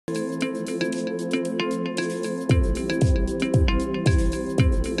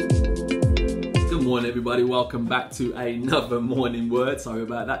everybody, welcome back to another morning word. Sorry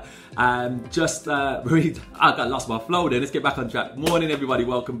about that. I got lost my flow there. Let's get back on track. Morning everybody,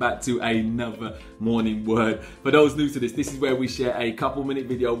 welcome back to another morning word. For those new to this is where we share a couple-minute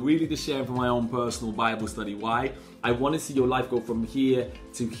video, really just sharing from my own personal Bible study. Why? I want to see your life go from here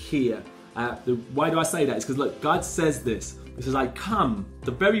to here. Why do I say that? It's because look, God says this. He says, I come.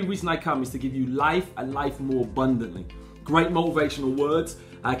 The very reason I come is to give you life and life more abundantly. Great motivational words,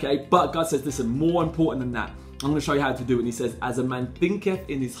 okay? But God says, listen, more important than that, I'm going to show you how to do it. And he says, as a man thinketh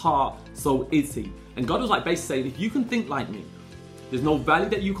in his heart, so is he. And God was like basically saying, if you can think like me, there's no valley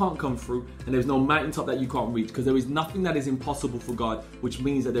that you can't come through, and there's no mountaintop that you can't reach, because there is nothing that is impossible for God, which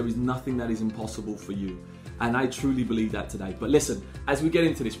means that there is nothing that is impossible for you. And I truly believe that today. But listen, as we get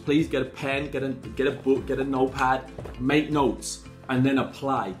into this, please get a pen, get a book, get a notepad, make notes, and then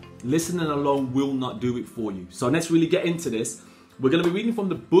apply. Listening alone will not do it for you. So let's really get into this. We're going to be reading from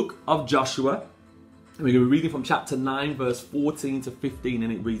the book of Joshua. And we're going to be reading from chapter 9, verse 14 to 15,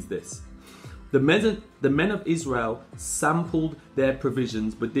 and it reads this. The men of Israel sampled their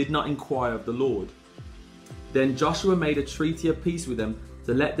provisions, but did not inquire of the Lord. Then Joshua made a treaty of peace with them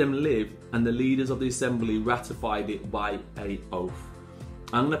to let them live, and the leaders of the assembly ratified it by an oath.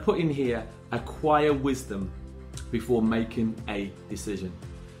 I'm going to put in here, acquire wisdom before making a decision.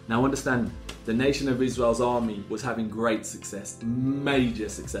 Now understand, the nation of Israel's army was having great success, major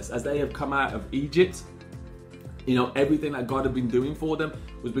success. As they have come out of Egypt, you know, everything that God had been doing for them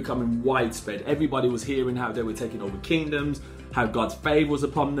was becoming widespread. Everybody was hearing how they were taking over kingdoms, how God's favor was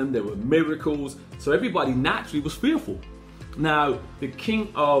upon them, there were miracles. So everybody naturally was fearful. Now, the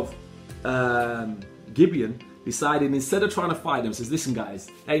king of Gibeon decided, instead of trying to fight them, says, listen guys,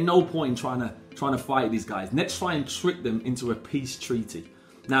 ain't no point in trying to fight these guys. Let's try and trick them into a peace treaty.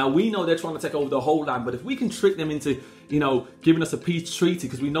 Now, we know they're trying to take over the whole land, but if we can trick them into, you know, giving us a peace treaty,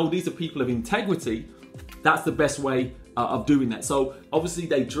 because we know these are people of integrity, that's the best way of doing that. So obviously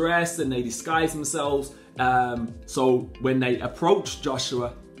they dress and they disguise themselves. So when they approach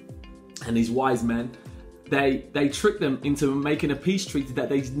Joshua and these wise men, they trick them into making a peace treaty that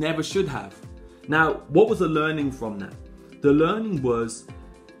they never should have. Now, what was the learning from that? The learning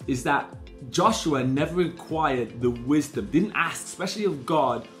is that Joshua never inquired the wisdom, didn't ask, especially of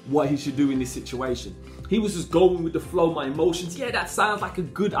God, what he should do in this situation. He was just going with the flow, my emotions. Yeah, that sounds like a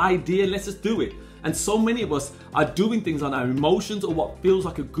good idea. Let's just do it. And so many of us are doing things on our emotions or what feels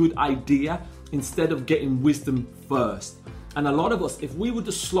like a good idea instead of getting wisdom first. And a lot of us, if we would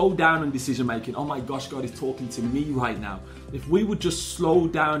just slow down in decision making, oh my gosh, God is talking to me right now. If we would just slow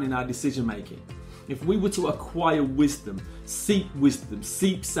down in our decision making, if we were to acquire wisdom,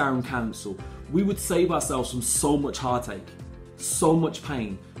 seek sound counsel, we would save ourselves from so much heartache, so much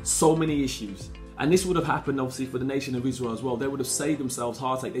pain, so many issues. And this would have happened obviously for the nation of Israel as well. They would have saved themselves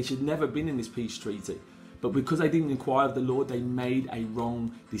heartache. They should never have been in this peace treaty. But because they didn't inquire of the Lord, they made a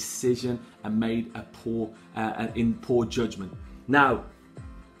wrong decision and made a poor judgment. Now,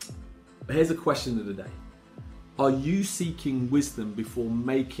 here's a question of the day. Are you seeking wisdom before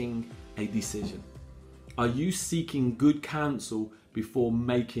making a decision? Are you seeking good counsel before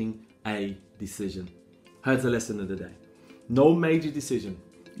making a decision? Here's the lesson of the day. No major decision.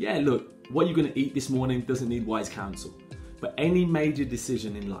 Yeah, look, what you're going to eat this morning doesn't need wise counsel. But any major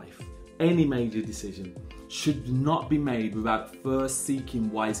decision in life, any major decision should not be made without first seeking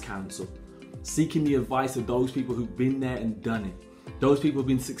wise counsel. Seeking the advice of those people who've been there and done it. Those people who've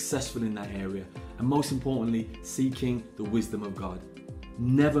been successful in that area. And most importantly, seeking the wisdom of God.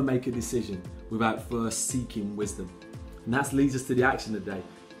 Never make a decision without first seeking wisdom. And that leads us to the action of the day.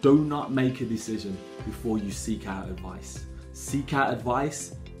 Do not make a decision before you seek out advice. Seek out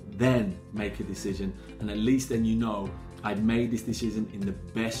advice, then make a decision. And at least then you know, I've made this decision in the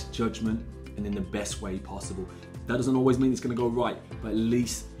best judgment and in the best way possible. That doesn't always mean it's going to go right, but at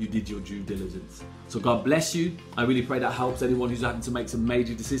least you did your due diligence. So God bless you. I really pray that helps anyone who's having to make some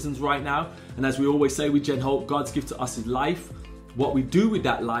major decisions right now. And as we always say with Gen Hope, God's gift to us is life. What we do with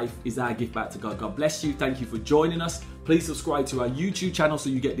that life is our gift back to God. God bless you. Thank you for joining us. Please subscribe to our YouTube channel so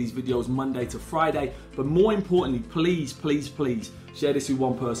you get these videos Monday to Friday. But more importantly, please, please, please share this with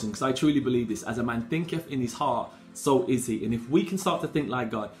one person, because I truly believe this. As a man thinketh in his heart, so is he. And if we can start to think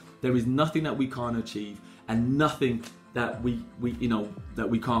like God, there is nothing that we can't achieve and nothing that we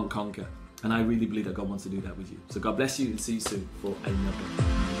can't conquer. And I really believe that God wants to do that with you. So God bless you and see you soon for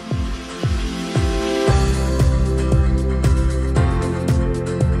another.